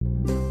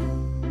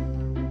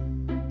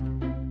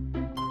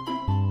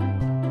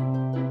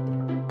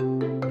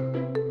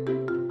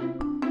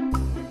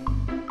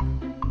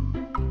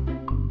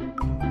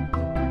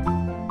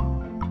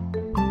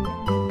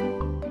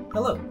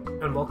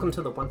welcome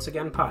to the Once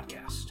Again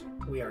podcast.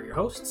 We are your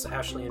hosts,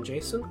 Ashley and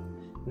Jason.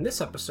 In this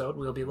episode,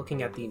 we'll be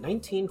looking at the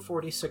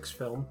 1946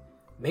 film,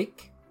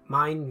 Make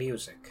Mine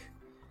Music.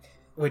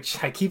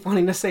 Which I keep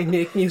wanting to say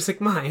Make Music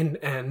Mine,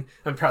 and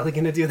I'm probably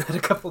going to do that a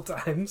couple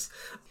times.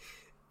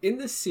 In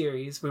this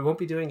series, we won't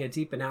be doing a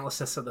deep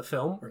analysis of the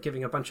film or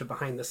giving a bunch of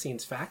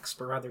behind-the-scenes facts,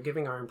 but rather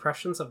giving our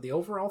impressions of the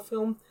overall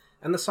film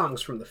and the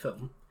songs from the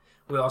film.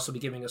 We'll also be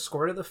giving a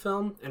score to the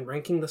film and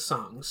ranking the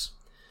songs.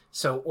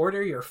 So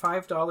order your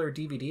 $5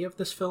 DVD of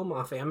this film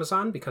off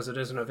Amazon because it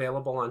isn't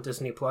available on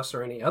Disney Plus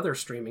or any other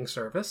streaming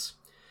service.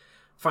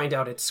 Find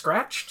out it's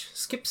scratched,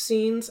 skips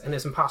scenes, and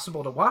is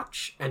impossible to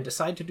watch, and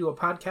decide to do a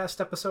podcast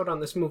episode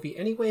on this movie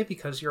anyway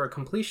because you're a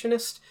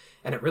completionist,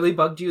 and it really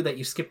bugged you that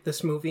you skipped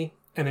this movie,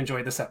 and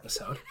enjoy this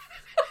episode.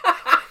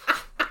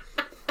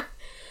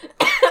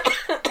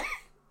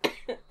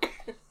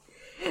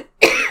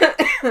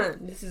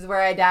 This is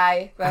where I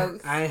die,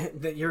 folks.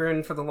 You're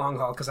in for the long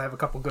haul because I have a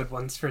couple good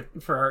ones for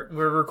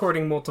we're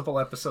recording multiple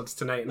episodes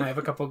tonight, and I have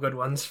a couple good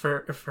ones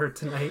for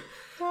tonight.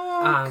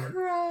 Oh,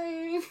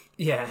 crying.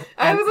 Yeah.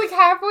 I was like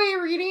halfway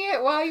reading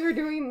it while you were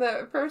doing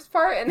the first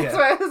part, and that's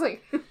why I was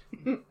like,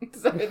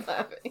 started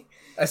laughing.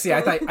 I see.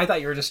 I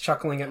thought you were just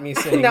chuckling at me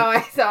saying. No,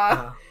 I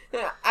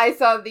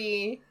saw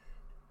the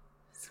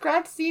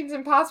scratch scenes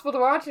impossible to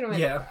watch, and I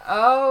went,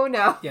 oh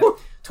no. Yeah.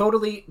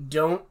 Totally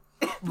don't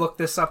look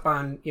this up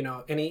on,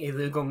 any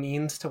illegal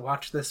means to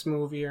watch this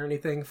movie or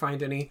anything.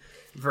 Find any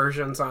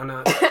versions on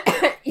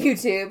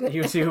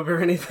YouTube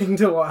or anything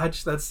to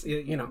watch. That's,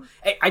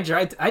 I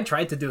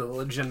tried to do a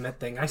legitimate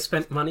thing. I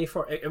spent money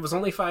for it. It was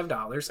only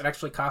 $5. It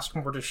actually cost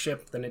more to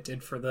ship than it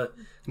did for the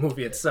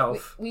movie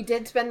itself. We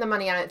did spend the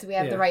money on it, so we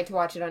have the right to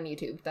watch it on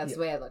YouTube. That's the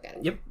way I look at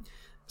it. Yep.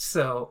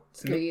 So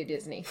screw you,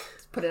 Disney.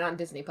 Just put it on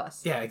Disney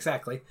Plus. Yeah,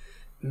 exactly.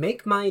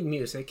 Make Mine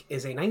Music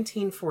is a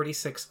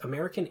 1946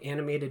 American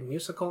animated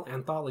musical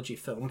anthology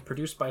film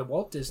produced by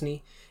Walt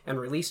Disney and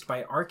released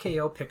by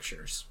RKO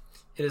Pictures.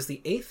 It is the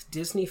 8th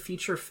Disney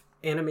feature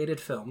animated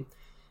film,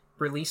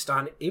 released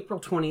on April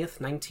 20th,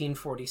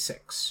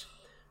 1946.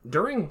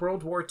 During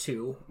World War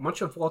II,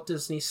 much of Walt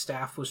Disney's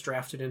staff was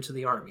drafted into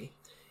the Army,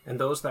 and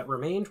those that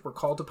remained were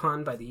called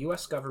upon by the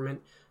U.S.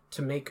 government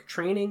to make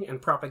training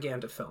and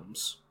propaganda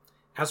films.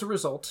 As a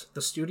result,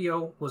 the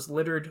studio was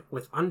littered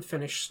with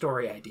unfinished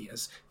story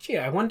ideas. Gee,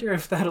 I wonder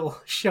if that'll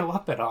show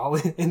up at all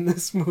in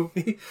this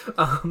movie.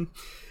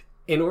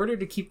 In order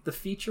to keep the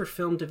feature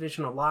film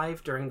division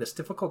alive during this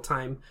difficult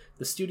time,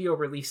 the studio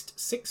released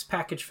 6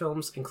 package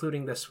films,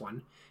 including this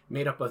one,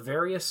 made up of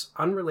various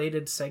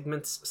unrelated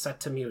segments set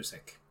to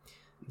music.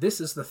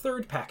 This is the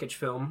 3rd package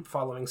film,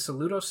 following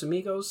Saludos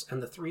Amigos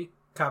and the 3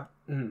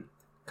 Caballeros.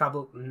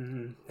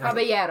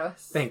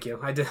 Thank you.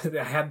 I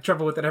had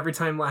trouble with it every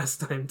time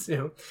last time,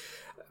 too.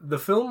 The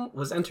film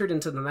was entered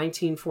into the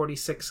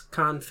 1946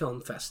 Cannes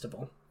Film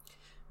Festival.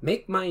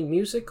 Make Mine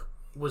Music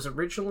was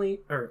initially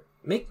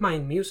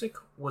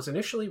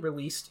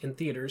released in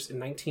theaters in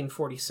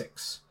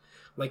 1946.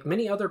 Like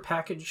many other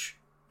package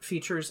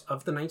features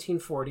of the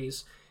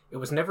 1940s, it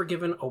was never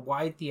given a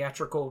wide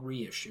theatrical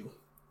reissue.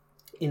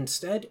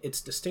 Instead,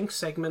 its distinct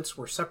segments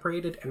were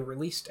separated and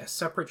released as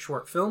separate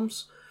short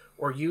films,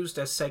 or used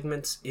as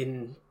segments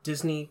in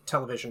Disney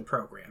television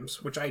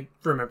programs, which I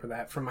remember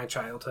that from my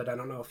childhood. I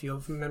don't know if you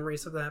have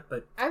memories of that,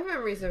 but I have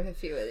memories of a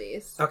few of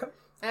these. Okay.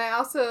 And I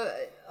also,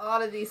 a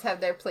lot of these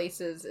have their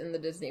places in the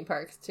Disney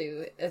parks,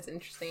 too, as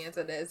interesting as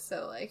it is,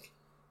 so,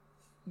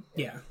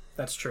 yeah,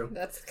 that's true.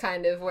 That's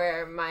kind of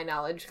where my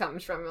knowledge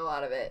comes from, a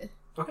lot of it.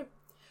 Okay.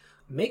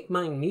 Make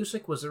Mine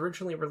Music was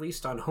originally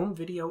released on home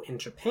video in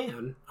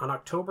Japan on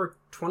October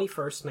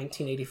 21st,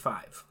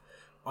 1985.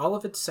 All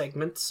of its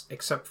segments,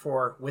 except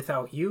for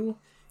Without You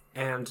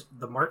and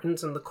The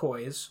Martins and the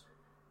Coys,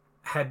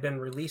 had been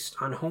released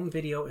on home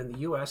video in the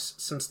U.S.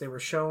 since they were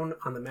shown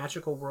on the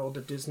Magical World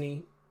of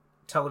Disney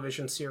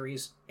television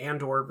series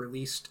and/or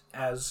released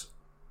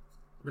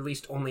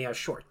only as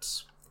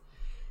shorts.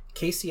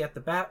 Casey at the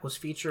Bat was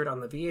featured on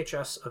the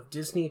VHS of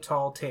Disney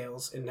Tall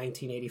Tales in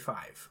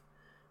 1985.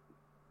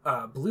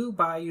 Blue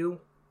Bayou,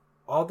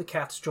 All the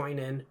Cats Join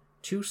In,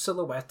 2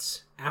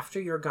 Silhouettes, After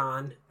You're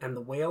Gone, and The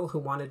Whale Who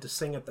Wanted to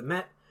Sing at the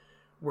Met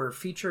were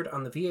featured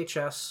on the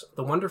VHS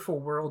The Wonderful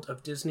World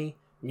of Disney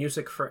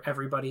Music for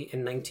Everybody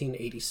in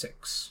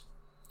 1986.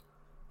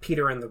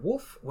 Peter and the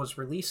Wolf was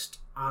released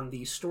on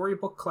the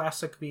Storybook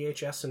Classic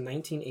VHS in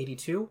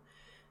 1982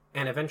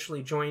 and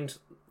eventually joined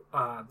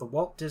the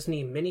Walt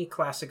Disney Mini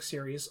Classic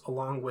series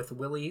along with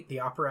Willie the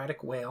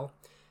Operatic Whale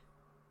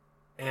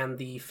and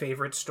the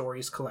Favorite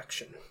Stories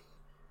collection.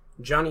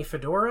 Johnny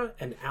Fedora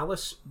and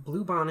Alice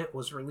Bluebonnet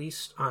was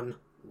released on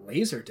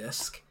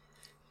Laserdisc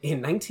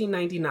in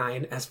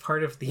 1999 as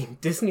part of the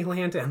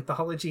Disneyland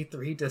Anthology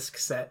 3-disc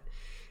set,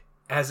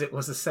 as it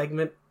was a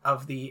segment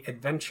of the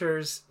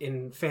Adventures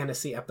in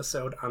Fantasy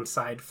episode on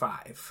Side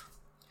 5.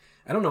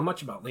 I don't know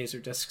much about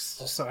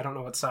Laserdiscs, so I don't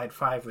know what Side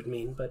 5 would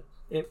mean, but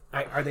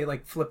are they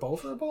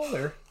flip-overable,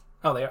 or?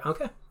 Oh, they are?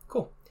 Okay,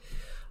 cool.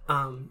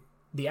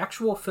 The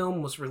actual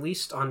film was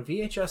released on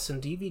VHS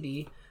and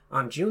DVD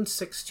on June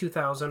 6,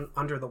 2000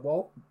 under the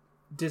Walt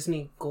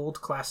Disney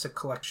Gold Classic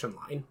Collection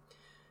line.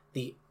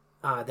 They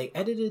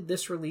edited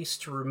this release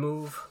to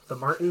remove The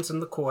Martins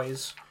and the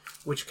Coys,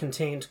 which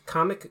contained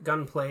comic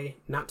gunplay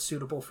not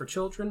suitable for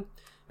children,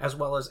 as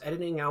well as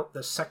editing out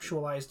the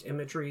sexualized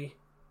imagery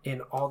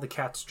in All the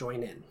Cats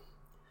Join In.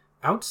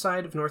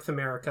 Outside of North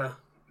America,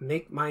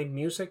 Make Mine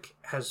Music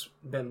has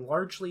been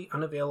largely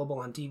unavailable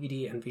on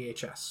DVD and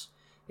VHS.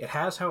 It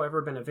has,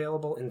 however, been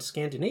available in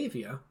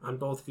Scandinavia on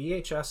both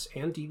VHS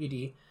and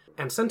DVD,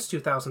 and since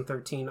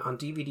 2013 on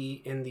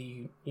DVD in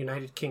the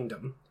United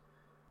Kingdom.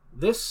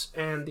 This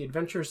and The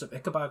Adventures of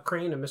Ichabod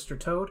Crane and Mr.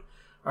 Toad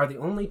are the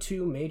only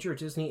two major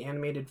Disney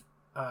animated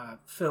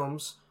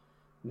films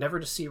never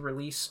to see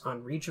release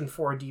on Region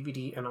 4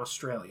 DVD in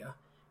Australia.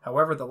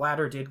 However, the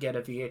latter did get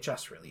a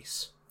VHS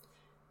release.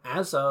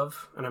 As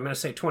of, and I'm going to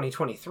say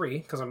 2023,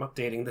 because I'm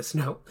updating this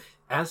note,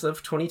 as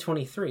of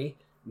 2023,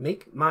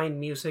 Make Mine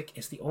Music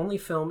is the only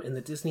film in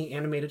the Disney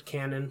animated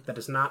canon that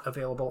is not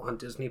available on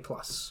Disney+.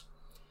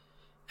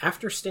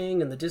 After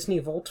staying in the Disney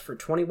Vault for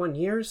 21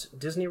 years,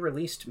 Disney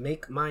released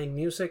Make Mine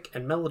Music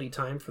and Melody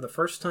Time for the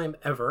first time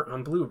ever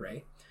on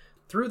Blu-ray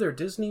through their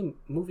Disney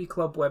Movie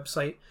Club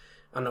website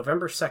on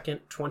November 2nd,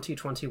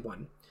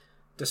 2021.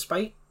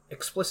 Despite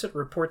explicit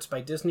reports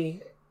by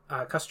Disney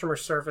customer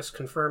service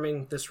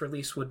confirming this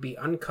release would be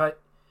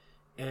uncut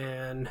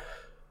and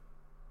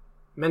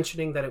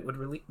mentioning that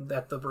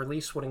that the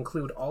release would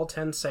include all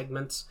 10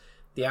 segments,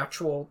 the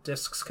actual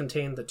discs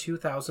contain the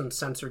 2000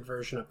 censored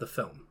version of the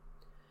film.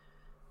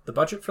 The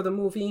budget for the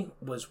movie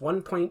was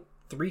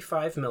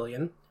 $1.35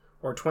 million,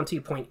 or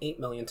 $20.8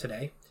 million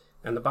today,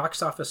 and the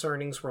box office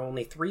earnings were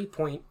only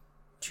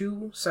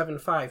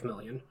 $3.275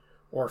 million,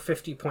 or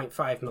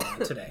 $50.5 million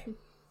today.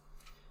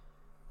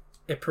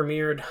 It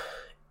premiered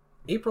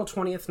April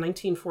 20th,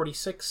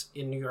 1946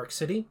 in New York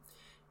City,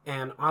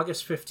 and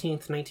August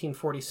 15th,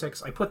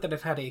 1946. I put that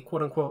it had a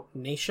quote-unquote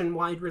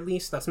nationwide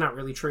release. That's not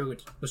really true.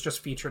 It was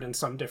just featured in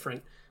some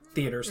different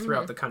theaters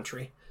throughout the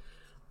country.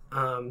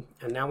 And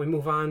now we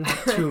move on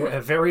to a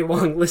very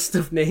long list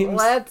of names.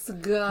 Let's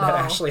go. That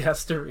Ashley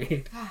has to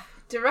read.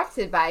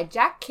 Directed by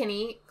Jack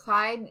Kinney,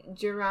 Clyde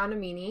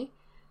Geronimini,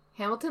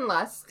 Hamilton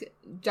Lusk,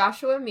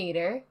 Joshua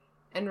Meador,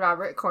 and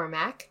Robert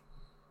Cormack.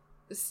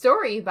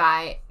 Story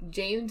by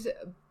James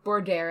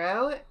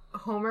Bordero,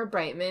 Homer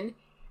Brightman,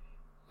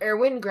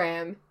 Erwin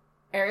Graham,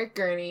 Eric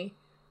Gurney,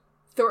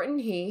 Thornton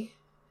He,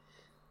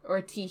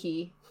 or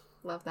Teehee,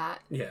 love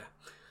that. Yeah.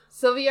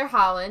 Sylvia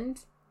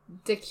Holland,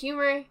 Dick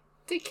Humor,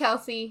 Dick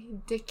Kelsey,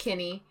 Dick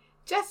Kinney,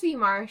 Jesse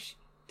Marsh,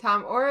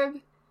 Tom Orb,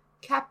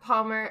 Cap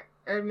Palmer,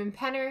 Erdman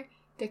Penner,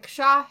 Dick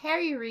Shaw,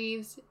 Harry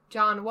Reeves,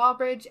 John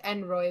Walbridge,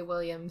 and Roy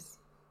Williams.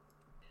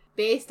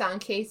 Based on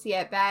Casey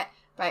at Bat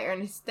by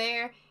Ernest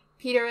Thayer,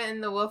 Peter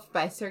and the Wolf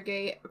by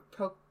Sergei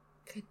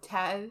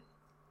Prokofiev.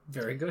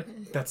 Very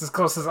good. That's as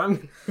close as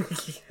I'm going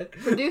to get.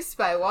 Produced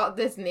by Walt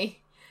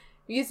Disney.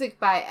 Music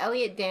by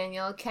Elliot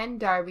Daniel, Ken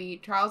Darby,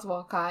 Charles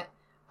Walcott,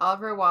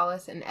 Oliver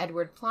Wallace, and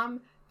Edward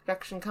Plum.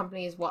 Production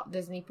company is Walt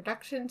Disney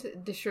Productions.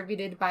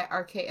 Distributed by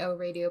RKO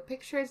Radio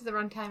Pictures. The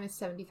runtime is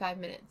 75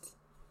 minutes.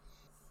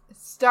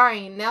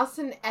 Starring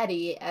Nelson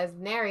Eddy as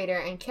narrator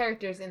and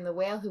characters in The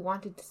Whale Who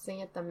Wanted to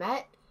Sing at the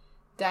Met,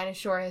 Dinah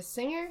Shore as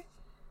singer,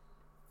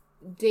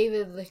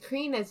 David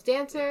Leckreen as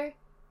dancer,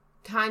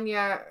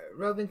 Tanya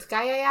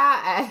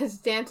Robinskaya as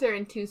dancer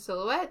in Two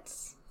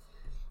Silhouettes,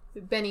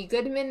 Benny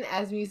Goodman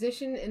as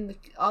musician in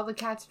All the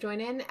Cats Join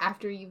In,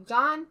 After You've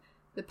Gone,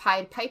 the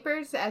Pied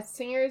Pipers as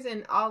singers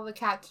in All the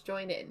Cats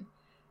Join In,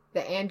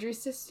 the Andrews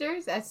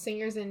Sisters as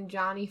singers in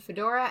Johnny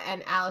Fedora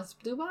and Alice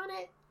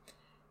Bluebonnet,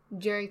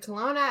 Jerry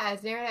Colonna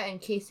as narrator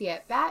and Casey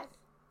at Bat,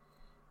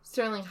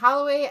 Sterling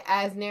Holloway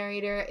as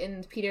narrator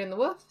in Peter and the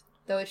Wolf,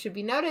 though it should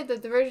be noted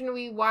that the version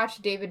we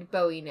watched, David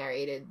Bowie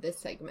narrated this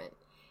segment,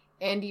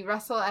 Andy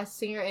Russell as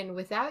singer in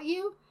Without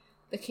You,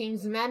 the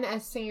King's Men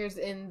as singers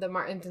in The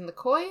Martins and the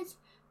Coys,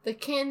 the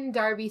Ken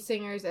Darby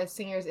singers as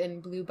singers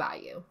in Blue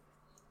Bayou.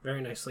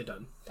 Very nicely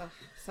done. Oh,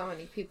 so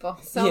many people.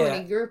 So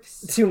many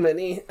groups. Too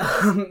many.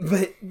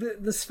 But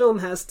this film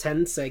has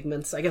 10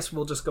 segments. I guess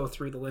we'll just go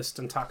through the list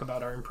and talk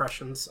about our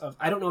impressions of...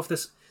 I don't know if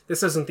this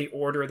isn't the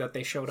order that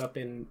they showed up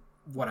in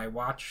what I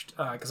watched,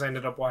 because I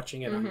ended up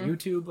watching it on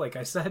YouTube, like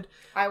I said.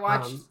 I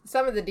watched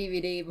some of the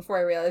DVD before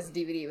I realized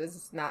the DVD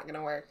was not going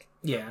to work.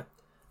 Yeah.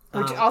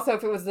 Which also,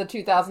 if it was the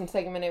 2000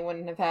 segment, it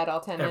wouldn't have had all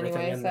 10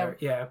 anyway. So. There.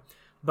 Yeah.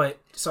 But,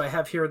 so I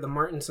have here The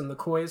Martins and the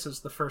Coys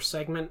as the first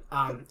segment.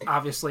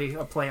 Obviously,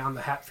 a play on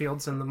the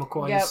Hatfields and the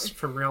McCoys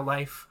from real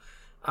life.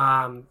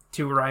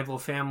 Two rival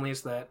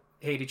families that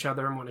hate each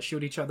other and want to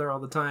shoot each other all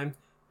the time.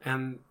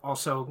 And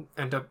also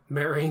end up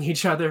marrying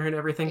each other and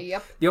everything.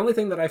 Yep. The only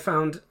thing that I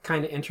found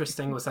kind of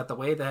interesting was that the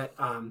way that...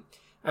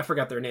 I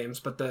forgot their names,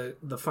 but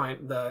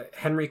the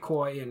Henry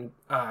Coy and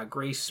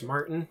Grace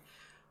Martin...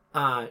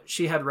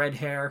 she had red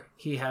hair,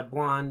 he had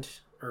blonde,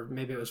 or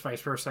maybe it was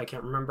vice versa, I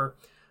can't remember.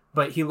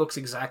 But he looks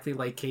exactly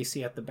like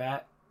Casey at the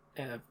Bat,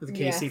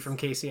 Casey from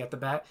Casey at the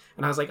Bat.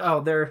 And I was like,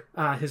 oh, they're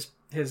his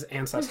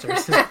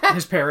ancestors,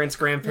 his parents,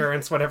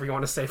 grandparents, whatever you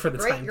want to say for the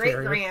time period.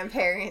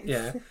 Great-great-grandparents.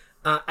 Yeah.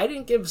 I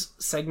didn't give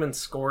segment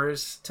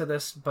scores to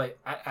this, but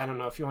I don't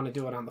know if you want to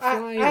do it on the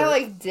fly.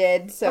 I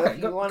did, so Okay,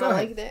 if you want to go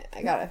ahead. that,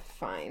 I gotta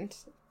find.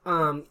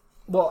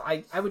 Well,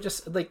 I would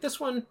just, like, this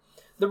one,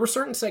 there were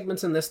certain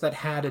segments in this that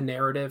had a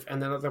narrative,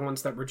 and then other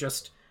ones that were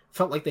just,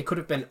 felt like they could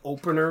have been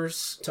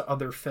openers to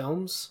other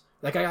films.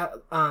 Like, I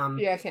got,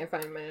 Yeah, I can't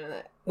find mine on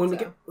that. when we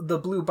get, the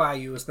Blue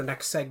Bayou is the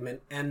next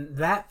segment, and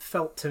that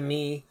felt to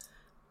me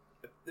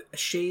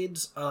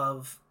shades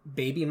of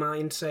Baby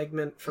Mind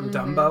segment from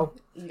Dumbo.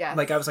 Yes.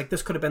 Like, I was like,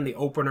 this could have been the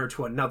opener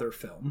to another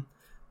film.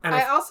 And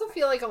I also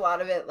feel like a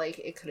lot of it, like,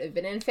 it could have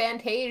been in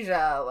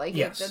Fantasia. Like,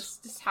 Yes. that's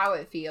just how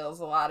it feels,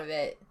 a lot of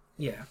it.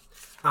 yeah.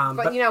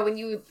 But, you know,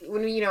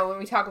 when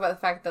we talk about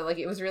the fact that, like,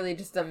 it was really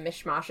just them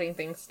mishmashing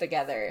things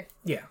together.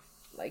 Yeah.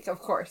 Like, of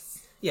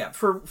course. Yeah,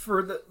 for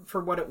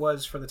what it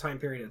was for the time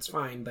period, it's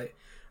fine. But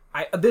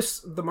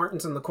the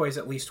Martins and the Coys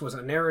at least was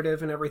a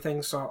narrative and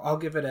everything, so I'll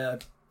give it a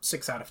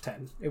 6 out of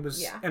 10. It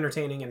was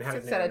entertaining and had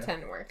 6 a narrative. out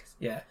of 10 works.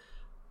 Yeah.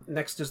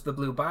 Next is the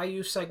Blue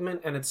Bayou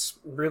segment, and it's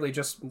really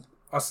just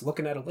us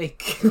looking at a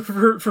lake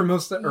for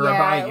most of, or a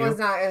bayou. It was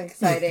not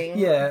exciting.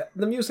 Yeah,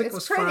 the music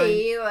was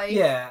pretty, fine. like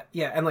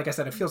Yeah, and like I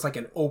said, it feels like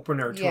an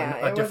opener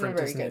to a different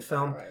Disney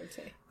film. I would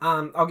say.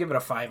 I'll give it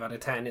a 5 out of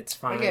 10. It's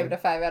fine. I gave it a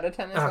 5 out of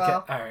 10 as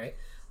well. All right.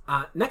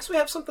 Next, we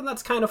have something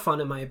that's kind of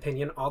fun, in my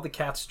opinion. All the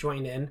cats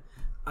join in.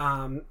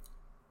 I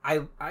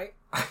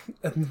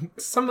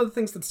some of the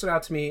things that stood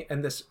out to me,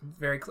 and this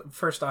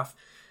first off,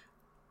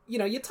 you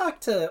know, you talk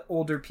to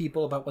older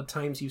people about what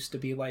times used to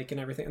be like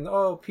and everything,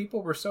 and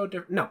people were so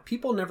different. No,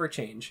 people never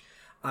change.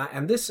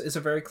 And this is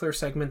a very clear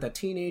segment that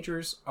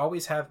teenagers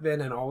always have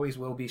been and always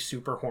will be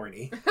super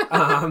horny.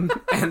 And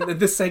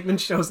this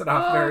segment shows it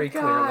off very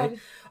clearly.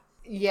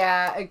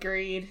 Yeah,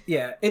 agreed.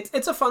 Yeah,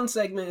 it's a fun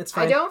segment. It's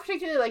fine. I don't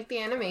particularly like the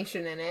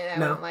animation in it. I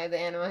No. won't lie, the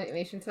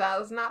animation to that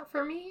was not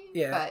for me.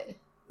 Yeah. But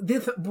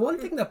The one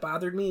thing that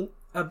bothered me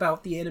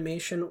about the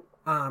animation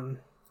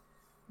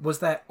was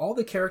that all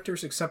the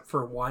characters except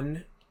for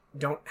one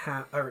don't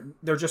have, or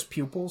they're just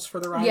pupils for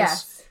their eyes.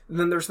 Yes. And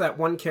then there's that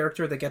one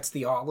character that gets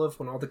the olive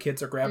when all the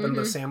kids are grabbing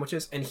the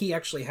sandwiches, and he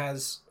actually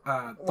has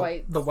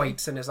the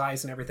whites in his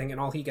eyes and everything, and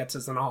all he gets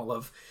is an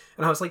olive.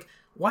 And I was like,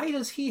 why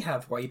does he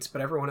have whites,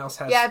 but everyone else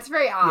has... Yeah, it's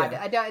very odd.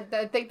 Yeah.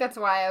 I think that's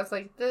why I was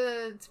like,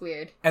 it's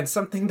weird. And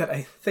something that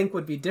I think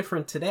would be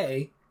different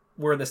today,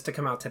 were this to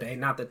come out today,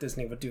 not that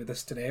Disney would do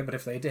this today, but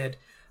if they did,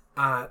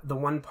 the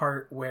one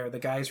part where the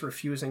guy's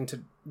refusing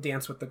to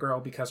dance with the girl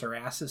because her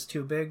ass is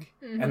too big,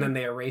 and then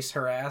they erase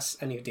her ass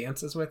and he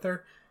dances with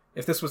her.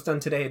 If this was done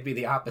today, it'd be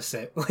the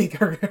opposite. Like,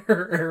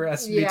 her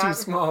ass would be too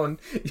small, and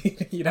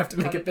you'd have to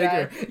make it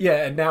bigger.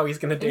 Yeah, and now he's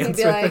gonna dance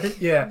with her.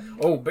 Yeah.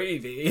 Oh,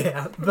 baby.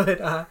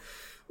 Yeah.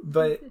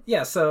 But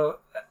yeah, so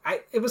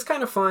it was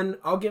kind of fun.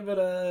 I'll give it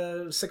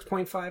a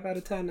 6.5 out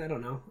of 10. I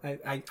don't know.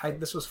 I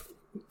this was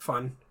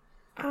fun.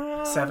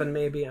 7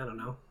 maybe. I don't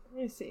know.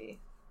 Let me see.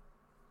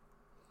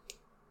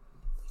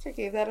 I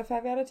gave that a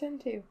 5 out of 10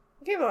 too.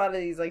 I gave a lot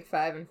of these like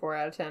 5 and 4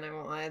 out of 10. I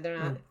won't lie. They're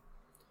not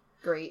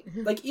great.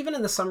 Like, even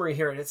in the summary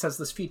here, it says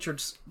this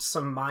featured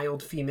some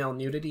mild female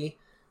nudity.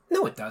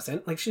 No, it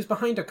doesn't. Like, she's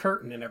behind a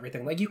curtain and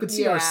everything. Like, you could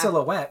see her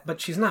silhouette, but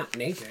she's not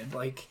naked.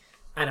 Like,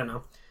 I don't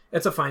know.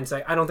 It's a fine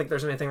say. I don't think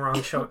there's anything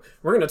wrong showing.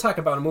 We're going to talk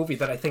about a movie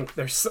that I think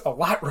there's a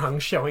lot wrong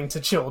showing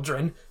to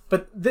children,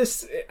 but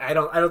this, I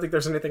don't think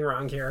there's anything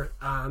wrong here.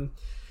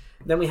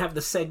 Then we have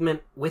the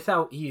segment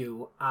Without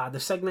You. The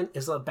segment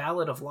is a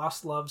ballad of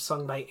lost love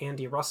sung by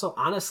Andy Russell.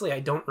 Honestly, I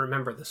don't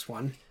remember this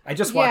one. I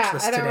just watched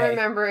this today. I don't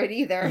remember it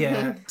either.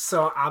 Yeah,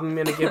 so I'm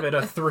going to give it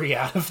a 3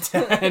 out of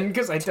 10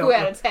 because I don't. 2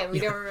 out of 10.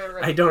 We don't remember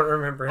it. I don't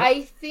remember it.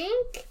 I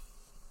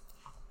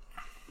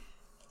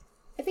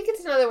think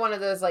it's another one of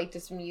those, like,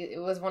 just it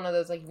was one of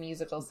those, like,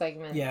 musical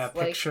segments. Yeah,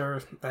 like,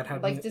 picture that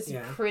had... Like, just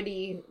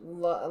pretty,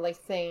 like,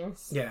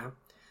 things. Yeah.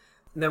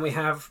 And then we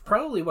have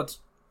probably what's...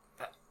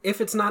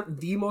 If it's not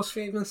the most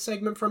famous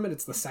segment from it,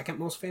 it's the second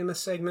most famous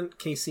segment,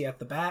 Casey at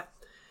the Bat.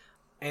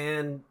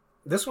 And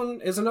this one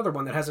is another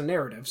one that has a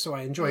narrative, so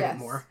I enjoyed it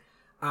more.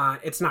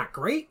 It's not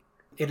great.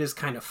 It is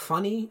kind of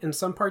funny in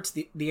some parts.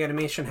 The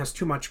animation has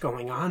too much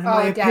going on, in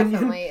my opinion.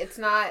 Definitely. It's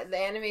not...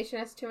 The animation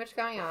has too much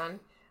going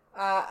on.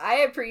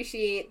 I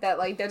appreciate that,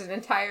 like, there's an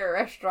entire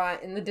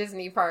restaurant in the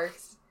Disney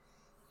parks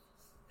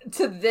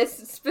to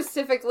this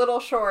specific little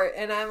short,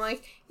 and I'm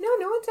like, no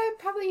one's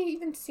probably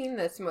even seen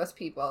this, most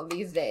people,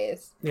 these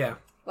days. Yeah.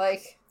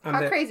 Like,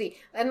 how crazy.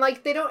 And,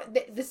 like,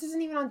 this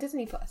isn't even on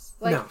Disney Plus.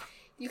 Like, no.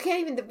 You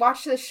can't even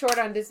watch this short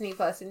on Disney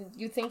Plus, and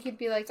you think you'd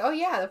be like, oh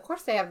yeah, of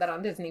course they have that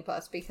on Disney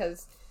Plus,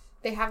 because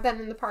they have that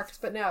in the parks,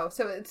 but no.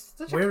 So it's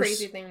such a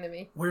crazy thing to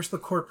me. Where's the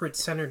corporate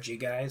synergy,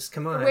 guys?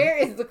 Come on. Where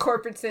is the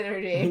corporate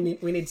synergy?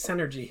 We need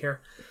synergy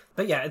here.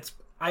 But yeah,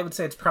 I would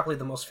say it's probably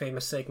the most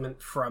famous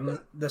segment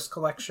from this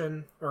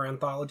collection, or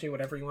anthology,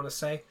 whatever you want to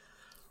say.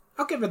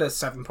 I'll give it a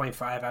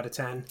 7.5 out of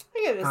 10.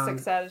 I give it a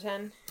 6 out of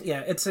 10.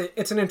 Yeah, it's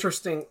an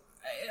interesting...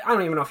 I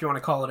don't even know if you want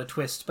to call it a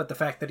twist, but the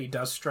fact that he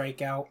does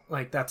strike out,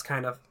 like, that's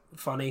kind of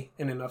funny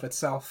in and of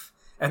itself.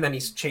 And then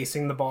he's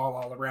chasing the ball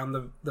all around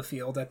the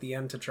field at the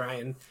end to try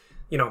and,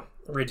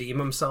 redeem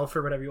himself,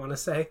 or whatever you want to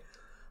say.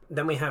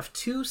 Then we have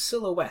Two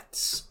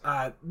Silhouettes.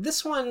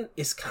 This one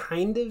is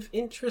kind of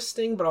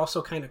interesting, but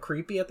also kind of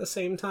creepy at the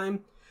same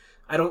time.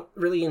 I don't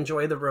really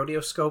enjoy the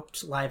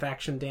rotoscoped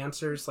live-action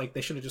dancers. Like,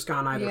 they should have just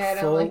gone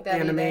either full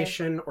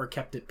animation or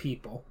kept it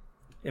people,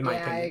 in my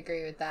opinion. Yeah, I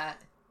agree with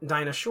that.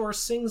 Dinah Shore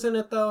sings in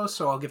it, though,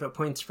 so I'll give it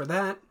points for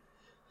that.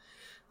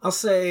 I'll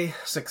say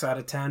 6 out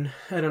of 10.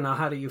 I don't know.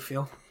 How do you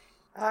feel?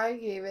 I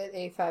gave it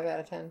a 5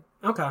 out of 10.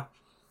 Okay.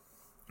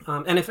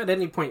 And if at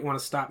any point you want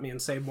to stop me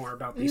and say more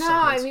about these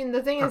segments. segments. I mean,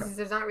 the thing is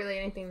there's not really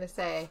anything to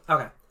say.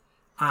 Okay.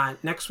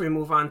 Next we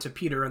move on to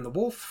Peter and the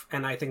Wolf,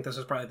 and I think this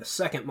is probably the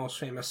second most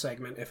famous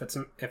segment. If it's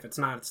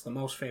not, it's the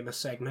most famous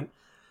segment.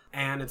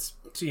 And it's,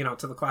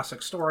 to the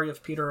classic story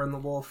of Peter and the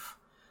Wolf.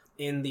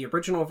 In the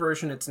original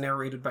version, it's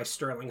narrated by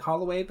Sterling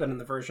Holloway, but in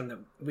the version that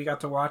we got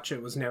to watch,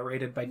 it was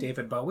narrated by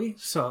David Bowie.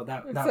 So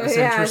that was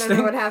interesting. I don't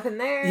know what happened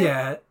there.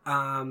 Yeah,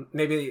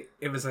 maybe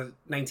it was a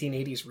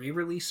 1980s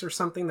re-release or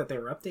something that they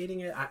were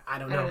updating it. I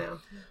don't know.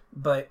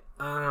 But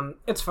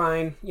it's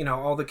fine.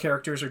 All the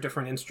characters are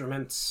different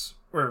instruments,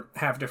 or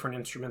have different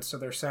instruments to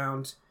their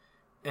sound.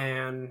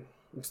 And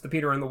it's the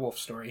Peter and the Wolf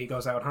story. He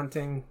goes out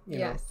hunting,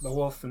 know, the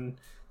wolf, and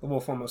the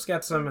wolf almost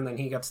gets him, and then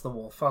he gets the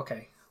wolf.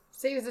 Okay.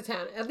 Saves the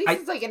town. At least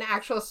it's like an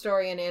actual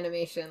story and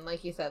animation,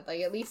 like you said.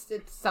 Like, at least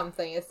it's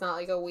something. It's not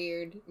like a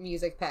weird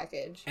music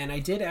package. And I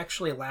did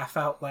actually laugh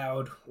out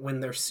loud when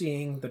they're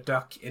seeing the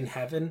duck in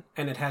heaven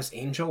and it has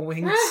angel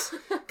wings.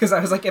 Because I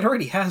was like, it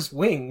already has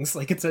wings.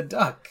 Like, it's a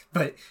duck.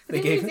 But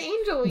they gave it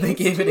angel wings. They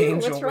gave it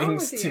angel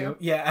wings too.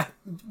 Yeah.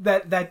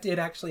 That did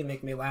actually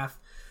make me laugh.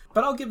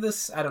 But I'll give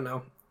this, I don't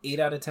know, 8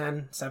 out of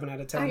 10, 7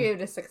 out of 10. I gave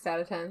it a 6 out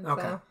of 10.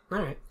 Okay. So. All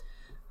right.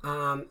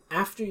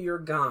 After You're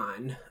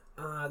Gone.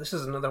 This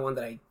is another one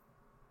that I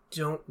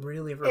don't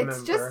really remember.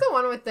 It's just the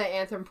one with the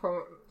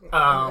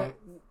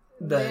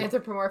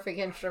anthropomorphic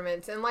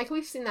instruments. And, like,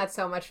 we've seen that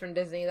so much from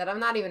Disney that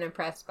I'm not even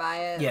impressed by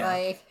it. Yeah,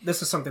 like,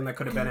 this is something that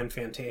could have been in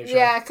Fantasia.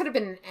 Yeah, it could have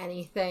been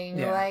anything.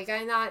 Yeah. Like,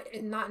 I'm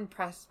not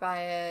impressed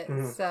by it.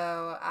 Mm-hmm.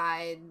 So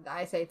I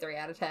say 3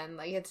 out of 10.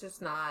 Like, it's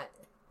just not...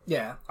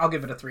 Yeah, I'll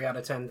give it a 3 out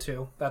of 10,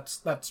 too.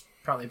 That's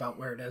probably about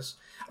where it is.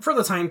 For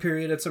the time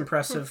period, it's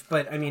impressive.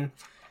 But, I mean,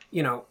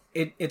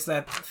 it's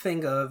that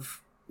thing of...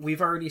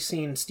 We've already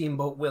seen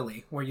Steamboat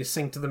Willie, where you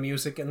sync to the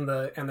music and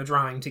the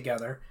drawing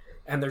together,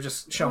 and they're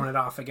just showing it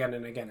off again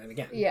and again and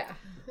again. Yeah,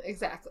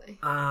 exactly.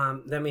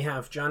 Then we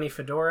have Johnny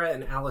Fedora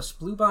and Alice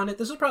Bluebonnet.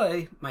 This is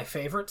probably my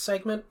favorite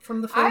segment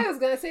from the film. I was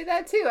gonna say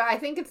that too. I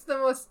think it's the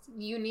most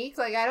unique.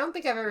 Like, I don't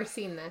think I've ever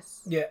seen this.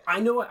 Yeah,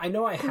 I know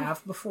I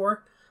have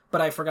before, but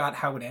I forgot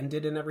how it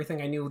ended and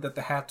everything. I knew that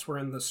the hats were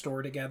in the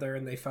store together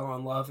and they fell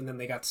in love and then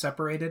they got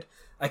separated.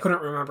 I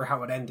couldn't remember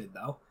how it ended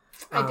though.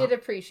 I did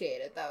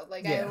appreciate it, though.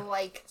 Like, yeah. I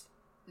liked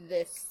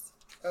this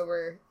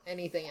over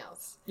anything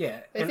else.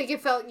 Yeah. I think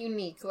it felt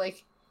unique.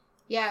 Like,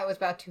 yeah, it was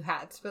about 2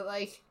 hats, but,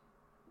 like,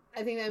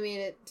 I think that made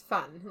it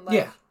fun. Like,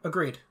 yeah,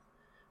 agreed.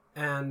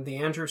 And the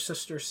Andrews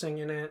sisters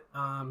singing it.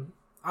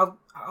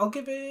 I'll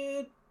give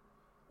it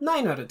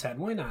 9 out of 10.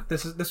 Why not?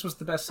 This was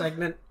the best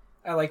segment.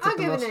 I liked it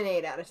the most. I'll give it an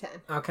 8 out of 10.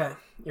 Okay.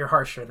 You're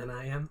harsher than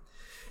I am.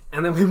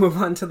 And then we move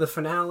on to the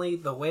finale,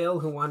 The Whale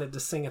Who Wanted to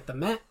Sing at the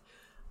Met.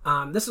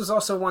 This is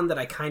also one that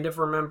I kind of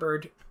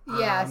remembered.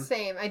 Yeah,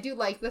 same. I do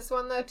like this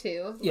one, though,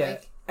 too. Yeah,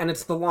 and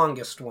it's the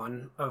longest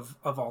one of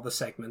all the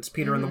segments.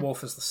 Peter and the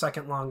Wolf is the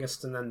second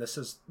longest, and then this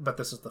is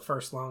the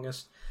first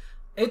longest.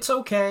 It's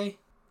okay.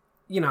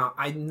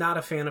 I'm not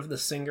a fan of the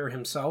singer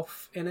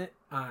himself in it.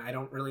 I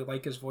don't really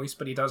like his voice,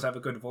 but he does have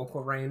a good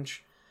vocal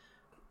range.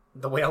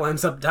 The whale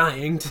ends up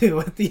dying,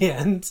 too, at the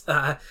end.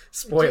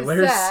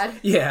 Spoilers. Sad.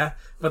 Yeah,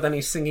 but then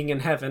he's singing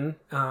in heaven,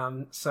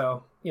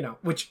 so...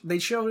 which they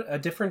showed a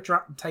different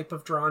type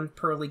of drawn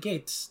pearly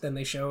gates than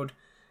they showed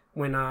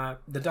when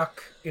the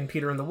duck in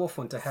Peter and the Wolf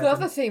went to heaven. It's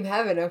not the same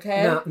heaven,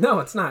 okay? No,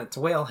 it's not. It's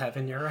whale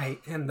heaven, you're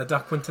right. And the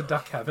duck went to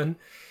duck heaven.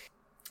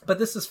 But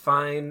this is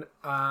fine.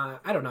 I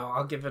don't know.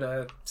 I'll give it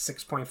a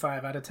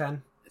 6.5 out of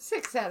 10.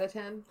 6 out of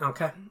 10.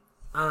 Okay.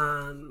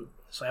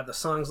 So I have the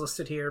songs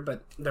listed here,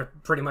 but they're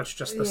pretty much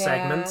just the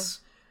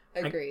segments.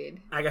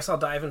 Agreed. I guess I'll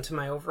dive into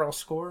my overall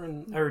score.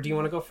 Or do you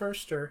want to go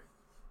first, or...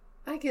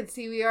 I can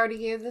see we already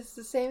gave this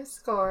the same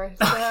score,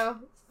 so...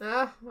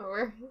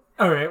 we're...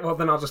 Alright, well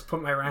then I'll just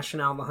put my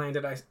rationale behind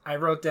it. I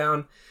wrote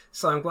down,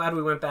 so I'm glad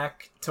we went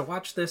back to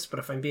watch this, but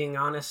if I'm being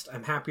honest,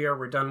 I'm happier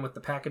we're done with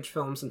the package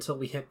films until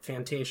we hit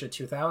Fantasia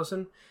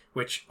 2000,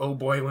 which, oh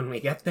boy, when we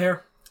get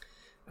there.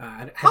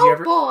 Have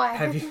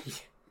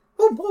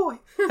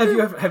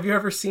you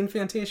ever seen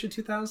Fantasia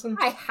 2000?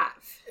 I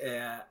have.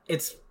 Yeah,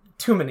 it's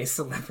too many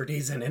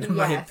celebrities in it, in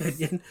my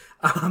opinion.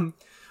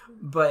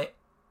 But...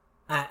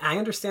 I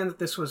understand that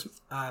this was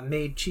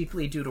made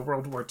cheaply due to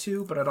World War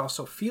II, but it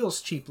also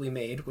feels cheaply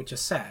made, which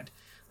is sad.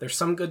 There's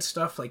some good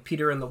stuff like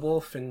Peter and the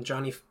Wolf and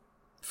Johnny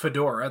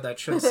Fedora, that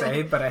should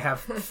say, but I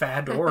have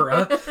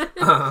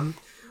Fadora.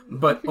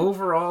 But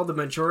overall, the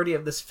majority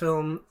of this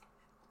film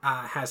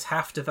has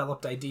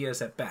half-developed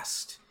ideas at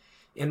best.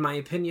 In my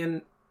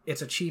opinion,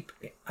 it's a cheap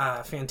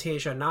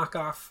Fantasia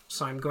knockoff,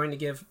 so I'm going to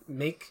give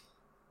Make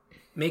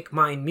Make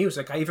Mine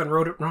Music. I even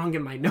wrote it wrong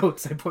in my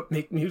notes. I put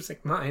Make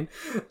Music Mine.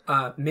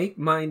 Make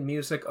Mine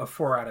Music a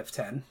 4 out of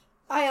 10.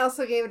 I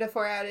also gave it a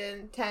 4 out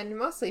of 10,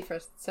 mostly for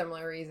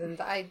similar reasons.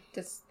 I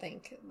just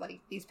think, like,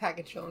 these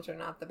package films are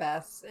not the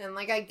best. And,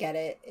 like, I get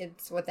it.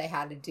 It's what they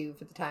had to do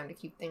for the time to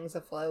keep things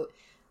afloat.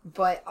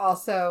 But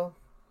also,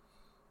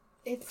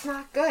 it's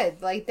not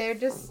good. Like, they're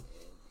just...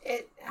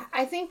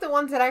 I think the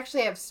ones that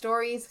actually have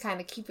stories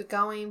kind of keep it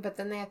going, but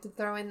then they have to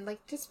throw in,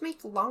 like, just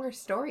make longer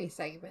story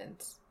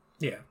segments.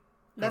 Yeah.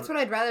 That's what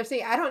I'd rather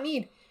see. I don't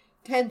need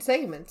 10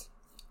 segments.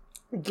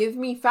 Give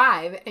me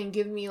 5 and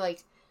give me,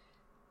 like,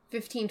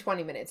 15,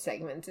 20-minute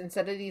segments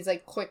instead of these,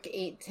 like, quick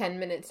 8,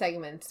 10-minute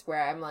segments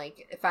where I'm,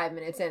 like, 5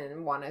 minutes in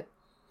and want to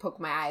poke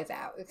my eyes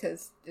out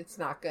because it's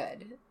not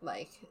good.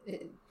 Like,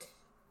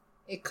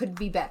 it could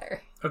be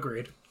better.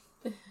 Agreed.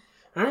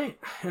 All right.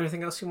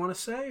 Anything else you want to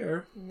say,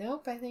 or?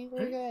 Nope, I think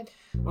we're good.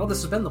 Well,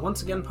 this has been the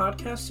Once Again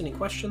Podcast. Any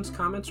questions,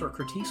 comments, or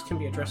critiques can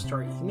be addressed to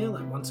our email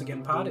at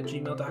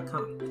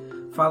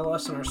onceagainpod@gmail.com. Follow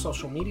us on our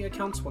social media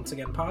accounts, Once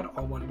Again Pod,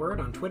 all one word,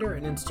 on Twitter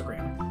and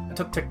Instagram. I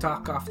took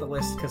TikTok off the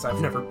list because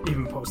I've never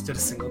even posted a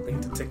single thing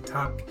to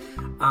TikTok.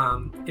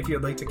 If you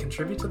would like to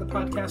contribute to the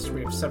podcast,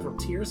 we have several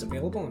tiers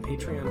available on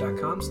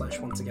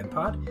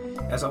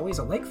patreon.com/onceagainpod. As always,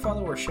 a like,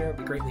 follow, or share would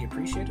be greatly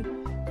appreciated.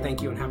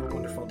 Thank you and have a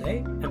wonderful day.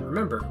 And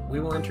remember, we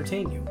will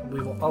entertain you.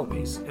 We will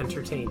always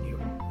entertain you.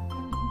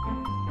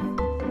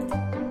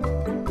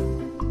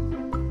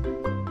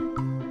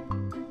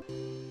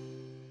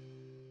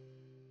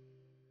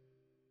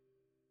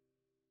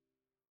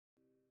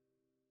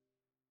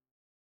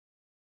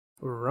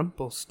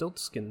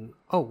 Rumpelstiltskin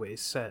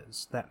always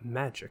says that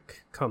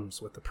magic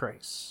comes with a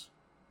price.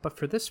 But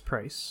for this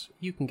price,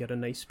 you can get a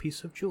nice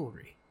piece of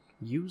jewelry.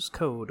 Use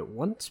code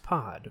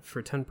ONCEPOD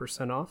for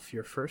 10% off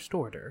your first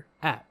order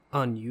at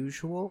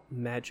Unusual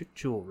Magic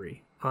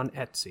Jewelry on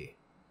Etsy.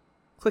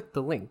 Click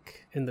the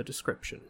link in the description.